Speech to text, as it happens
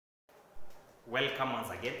Welcome once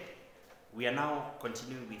again. We are now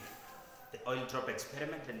continuing with the oil drop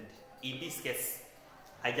experiment, and in this case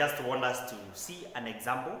I just want us to see an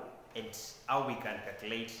example and how we can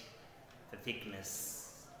calculate the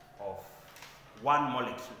thickness of one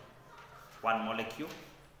molecule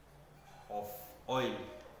of oil.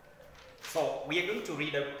 So we are going to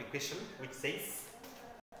read out the question, which says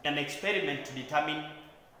an experiment to determine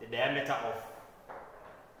the diameter of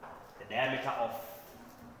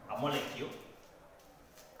a molecule.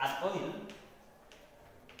 An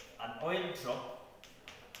oil drop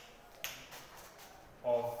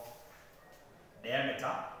of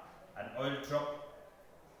diameter, an oil drop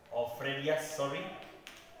of radius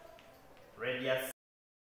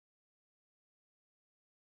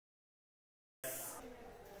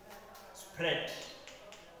spread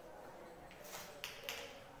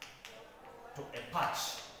to a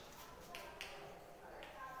patch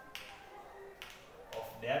of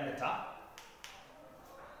diameter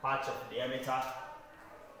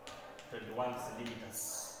 21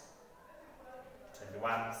 centimeters.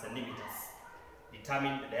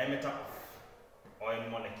 Determine the diameter of oil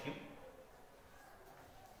molecule.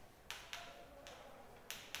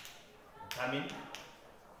 Determine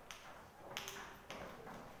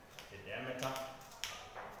the diameter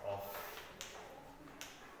of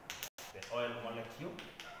the oil molecule.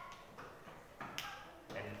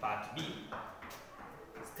 And part B,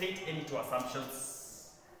 state any two assumptions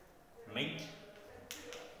made.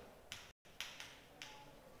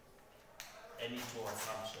 Any two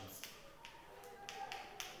assumptions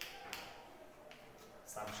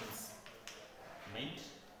made.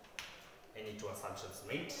 Any two assumptions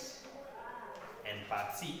made. And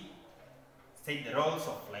part C, state the roles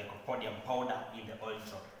of lycopodium powder in the oil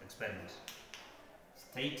drop experiment.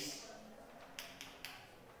 State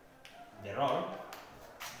the role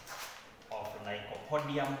of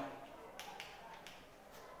lycopodium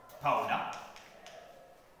powder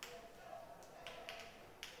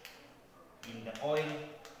in the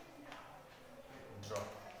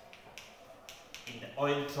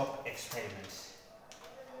oil drop experiment.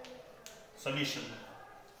 Solution.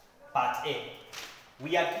 Part A.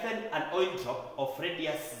 We are given an oil drop of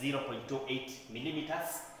radius 0.28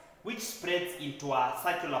 millimeters, which spreads into a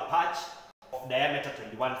circular patch of diameter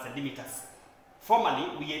 21 centimeters.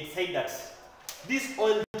 Formerly, we had said that this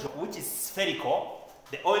oil drop, which is spherical,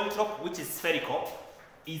 the oil drop which is spherical,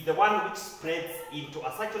 is the one which spreads into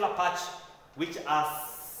a circular patch which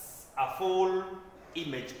has a full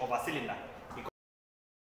image of a cylinder. Because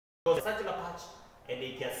the circular patch and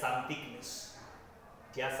it has some thickness.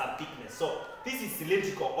 So this is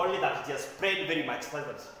cylindrical, only that it has spread very much so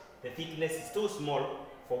that the thickness is too small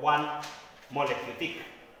for one molecule thick.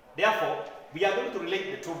 Therefore, we are going to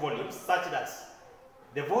relate the two volumes such that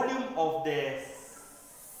the volume of the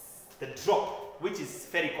drop, which is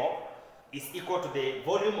spherical, is equal to the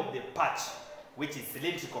volume of the patch, which is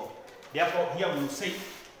cylindrical. Therefore, here we will say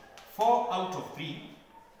 4 out of 3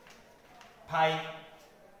 pi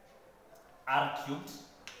r cubed,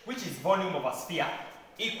 which is volume of a sphere,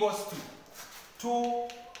 equals to 2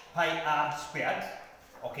 pi r squared,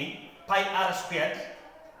 okay, pi r squared,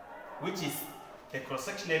 which is the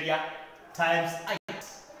cross-section area, times height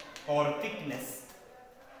or thickness,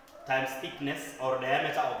 times thickness or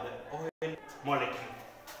diameter of the oil molecule.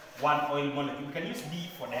 One oil molecule. We can use D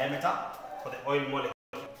for diameter for the oil molecule.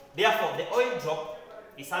 Therefore, the oil drop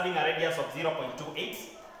is having a radius of 0.28.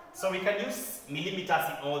 So we can use millimeters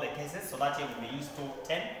in all the cases. So that here we may use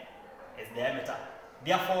 210 as diameter.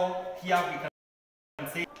 Therefore, here we can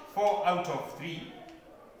say 4 out of 3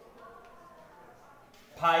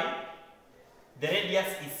 pi. The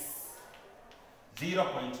radius is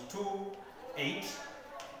 0.28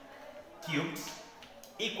 cubed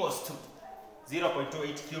equals to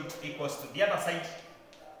 0.28 cubed equals to the other side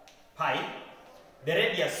pi. The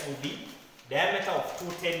radius will be diameter of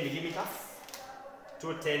 210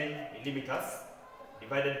 millimeters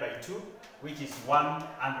divided by 2, which is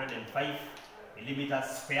 105 millimeters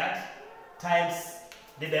squared, times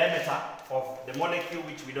the diameter of the molecule,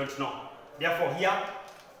 which we don't know. Therefore, here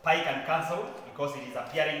pi can cancel because it is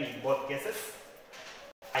appearing in both cases.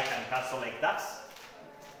 Pi can cancel like that.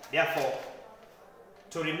 Therefore,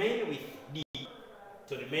 to remain with D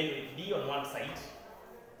on one side,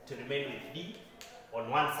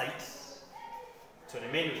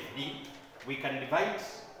 we can divide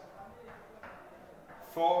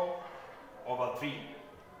 4 over 3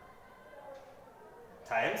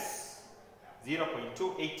 times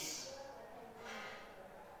 0.28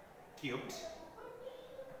 cubed,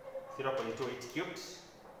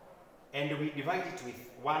 and we divide it with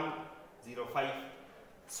 105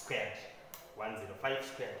 squared. 105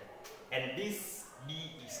 squared. and this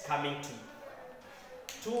B is coming to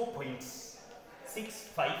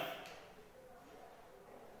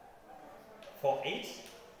 2.6548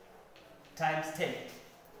 times 10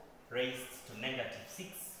 raised to negative 6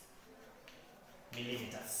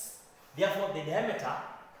 millimeters. Therefore, the diameter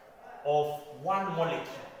of one molecule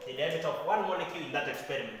in that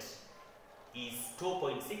experiment is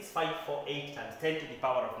 2.6548 times 10 to the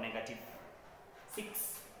power of negative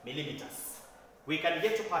 6 millimeters. We can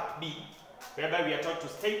get to part B, whereby we are taught to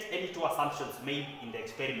state any two assumptions made in the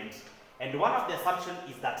experiment. And one of the assumptions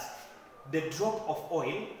is that the drop of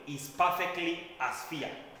oil is perfectly a sphere.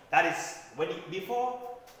 That is, before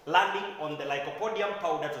landing on the lycopodium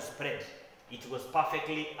powder to spread, it was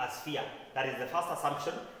perfectly a sphere. That is the first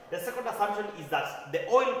assumption. The second assumption is that the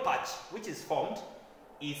oil patch which is formed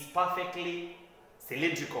is perfectly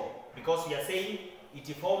cylindrical, because we are saying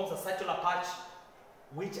it forms a circular patch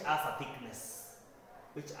which has a thickness.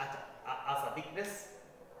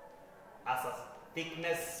 As a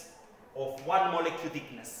thickness of one molecule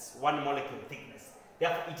thickness.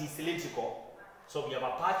 Therefore, it is cylindrical. So we have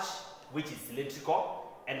a patch which is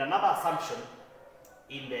cylindrical. And another assumption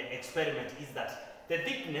in the experiment is that the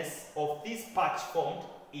thickness of this patch formed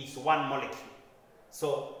is one molecule.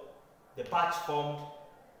 So the patch formed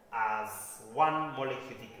as one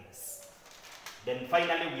molecule thickness. Then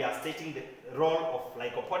finally, we are stating the role of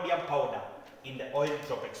lycopodium powder in the oil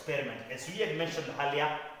drop experiment. As we had mentioned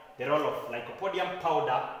earlier, the role of lycopodium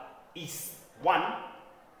powder is, one,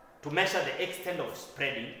 to measure the extent of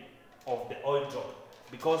spreading of the oil drop.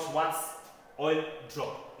 Because once oil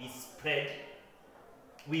drop is spread,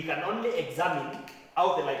 we can only examine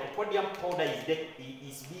how the lycopodium powder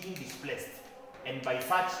is being displaced. And by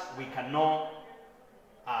such, we can know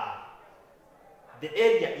the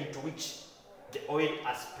area into which the oil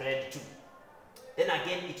has spread to. Then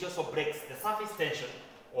again, it also breaks the surface tension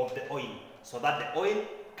of the oil, so that the oil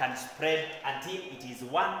can spread until it is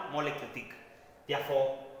one molecule thick.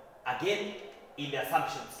 Therefore, again, in the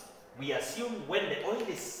assumptions, we assume when the oil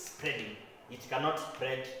is spreading, it cannot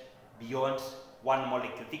spread beyond one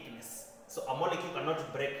molecule thickness. So a molecule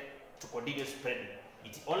cannot break to continue spreading.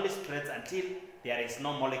 It only spreads until there is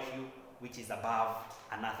no molecule which is above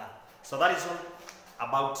another. So that is all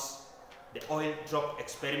about the oil drop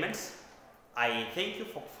experiments. I thank you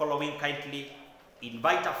for following. Kindly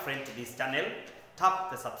invite a friend to this channel, tap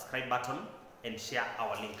the subscribe button and share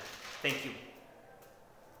our link. Thank you.